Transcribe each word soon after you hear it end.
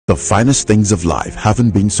The finest things of life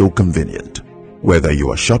haven't been so convenient. Whether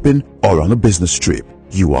you are shopping or on a business trip,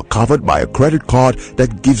 you are covered by a credit card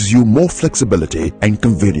that gives you more flexibility and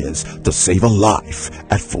convenience to save a life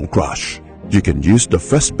at full crush. You can use the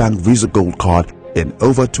FirstBank Visa Gold Card in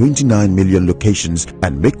over 29 million locations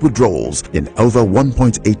and make withdrawals in over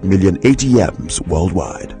 1.8 million ATMs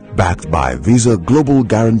worldwide. Backed by Visa Global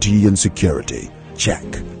Guarantee and Security. Check.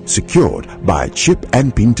 Secured by chip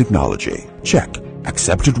and PIN technology. Check.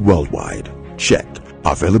 Accepted worldwide. Check.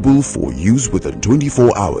 Available for use within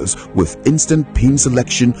 24 hours with instant PIN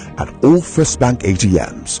selection at all FirstBank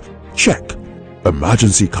ATMs. Check.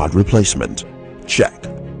 Emergency card replacement. Check.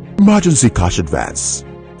 Emergency cash advance.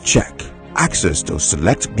 Check. Access to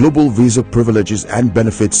select global Visa privileges and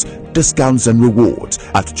benefits, discounts and rewards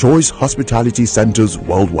at choice hospitality centers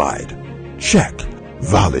worldwide. Check.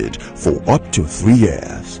 Valid for up to 3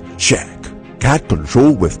 years. Check. CAD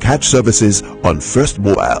control with CAD services on First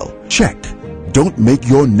Mobile. Check. Don't make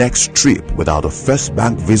your next trip without a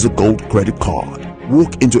FirstBank Visa Gold credit card.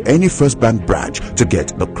 Walk into any FirstBank branch to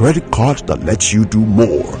get the credit card that lets you do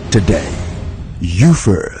more today. You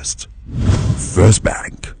first.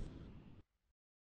 FirstBank.